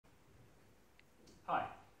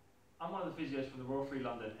I'm one of the physios from the Royal Free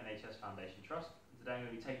London NHS Foundation Trust, and today I'm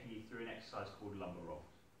going to be taking you through an exercise called lumbar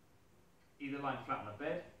rolls. Either lying flat on a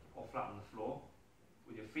bed or flat on the floor,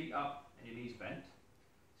 with your feet up and your knees bent.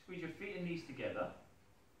 Squeeze your feet and knees together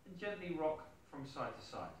and gently rock from side to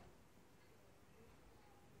side.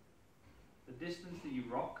 The distance that you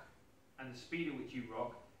rock and the speed at which you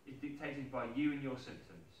rock is dictated by you and your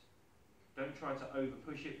symptoms. Don't try to over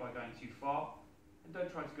push it by going too far, and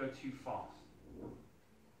don't try to go too fast.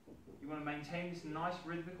 You want to maintain this nice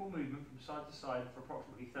rhythmical movement from side to side for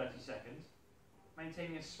approximately 30 seconds,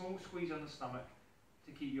 maintaining a small squeeze on the stomach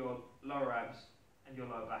to keep your lower abs and your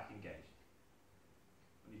lower back engaged.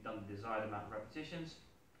 When you've done the desired amount of repetitions,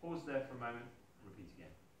 pause there for a moment and repeat again.